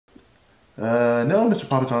No, Mr.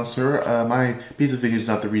 Papaton, sir. My pizza video is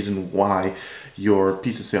not the reason why your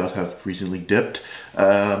pizza sales have recently dipped.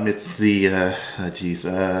 It's the,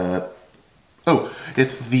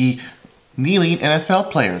 it's the kneeling NFL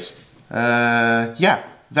players. Yeah,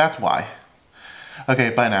 that's why. Okay,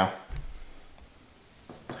 bye now.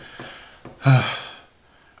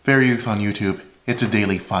 Fair use on YouTube. It's a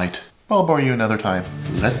daily fight. I'll bore you another time.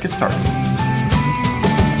 Let's get started.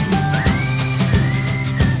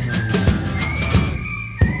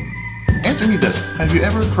 Answer me this. Have you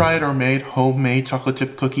ever tried or made homemade chocolate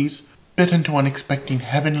chip cookies? Bit into one expecting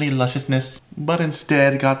heavenly lusciousness, but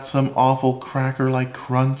instead got some awful cracker-like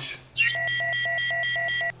crunch?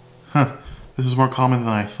 Huh, this is more common than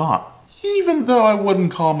I thought. Even though I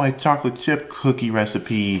wouldn't call my chocolate chip cookie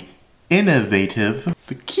recipe innovative,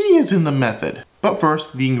 the key is in the method. But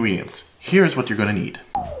first, the ingredients. Here's what you're gonna need.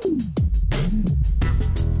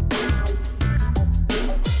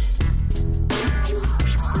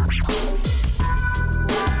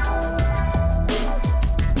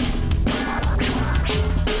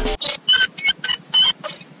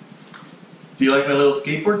 Do you like my little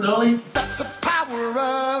skateboard dolly? That's the power of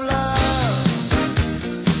love.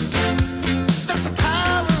 That's the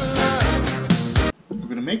power of love. We're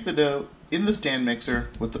gonna make the dough in the stand mixer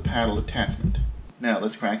with the paddle attachment. Now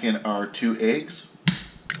let's crack in our 2 eggs.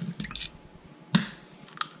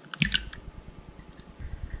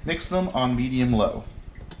 Mix them on medium-low.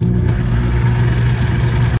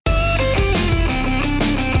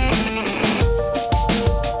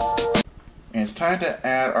 And it's time to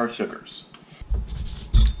add our sugars.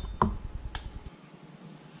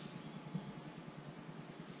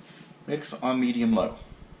 Mix on medium-low.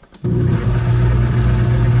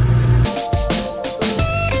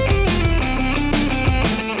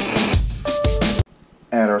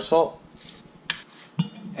 Add our salt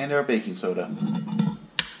and our baking soda.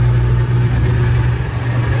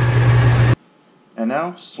 And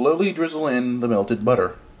now slowly drizzle in the melted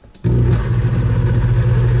butter.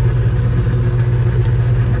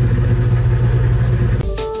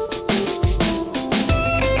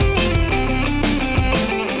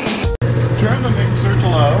 Turn the mixer to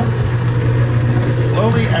low and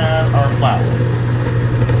slowly add our flour.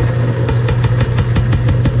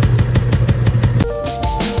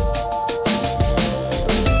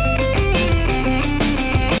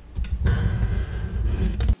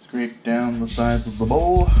 Scrape down the sides of the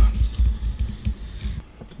bowl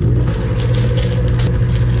and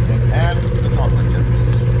add the chocolate chips.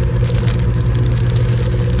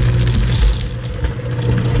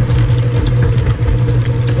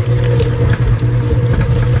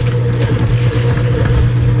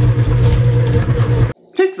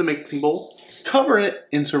 Take the mixing bowl, cover it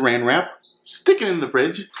in saran wrap, stick it in the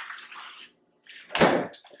fridge,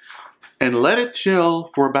 and let it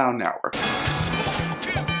chill for about an hour.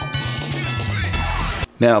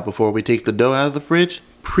 Now, before we take the dough out of the fridge,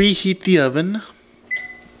 preheat the oven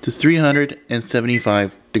to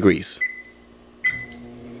 375 degrees.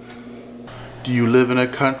 Do you live in a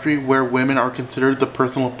country where women are considered the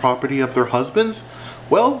personal property of their husbands?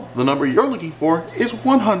 Well, the number you're looking for is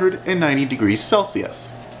 190 degrees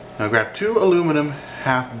Celsius. Now grab 2 aluminum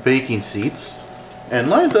half baking sheets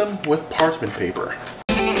and line them with parchment paper.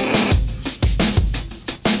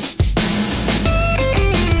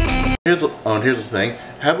 Here's the thing.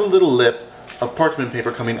 Have a little lip of parchment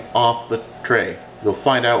paper coming off the tray. You'll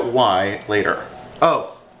find out why later.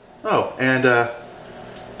 And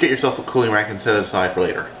get yourself a cooling rack and set it aside for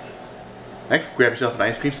later. Next, grab yourself an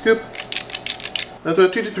ice cream scoop. That's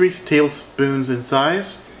about 2 to 3 tablespoons in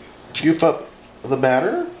size. Scoop up the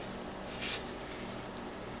batter.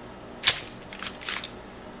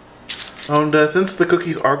 And since the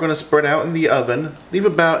cookies are going to spread out in the oven, leave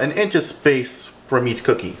about an inch of space from each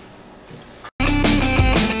cookie.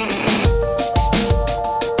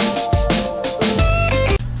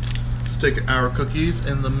 Stick our cookies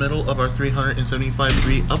in the middle of our 375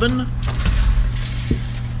 degree oven.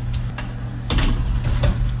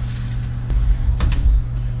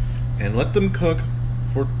 And let them cook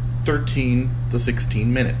for 13 to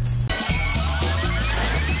 16 minutes.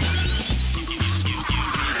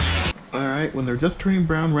 Alright, when they're just turning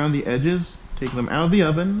brown around the edges, take them out of the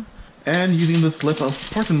oven and using the slip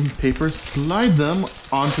of parchment paper, slide them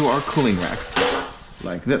onto our cooling rack,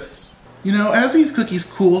 like this. You know, as these cookies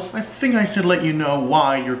cool, I think I should let you know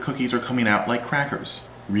why your cookies are coming out like crackers.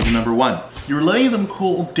 Reason number 1, you're letting them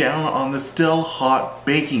cool down on the still hot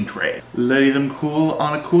baking tray. Letting them cool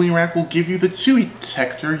on a cooling rack will give you the chewy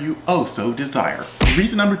texture you oh so desire.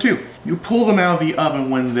 Reason number 2, you pull them out of the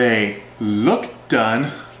oven when they look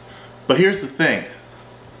done, but here's the thing.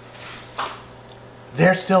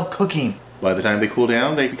 they're still cooking. By the time they cool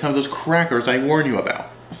down, they become those crackers I warned you about.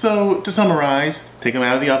 So, to summarize, take them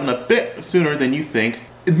out of the oven a bit sooner than you think,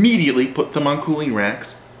 immediately put them on cooling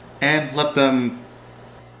racks, and let them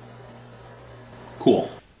cool.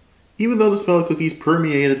 Even though the smell of cookies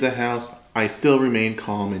permeated the house, I still remained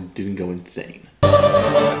calm and didn't go insane.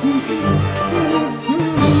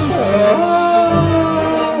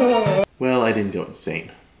 Well, I didn't go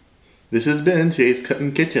insane. This has been Jay's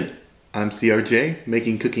Cuttin Kitchen. I'm CRJ,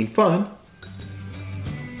 making cooking fun,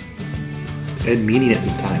 and meaning it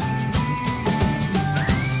this time.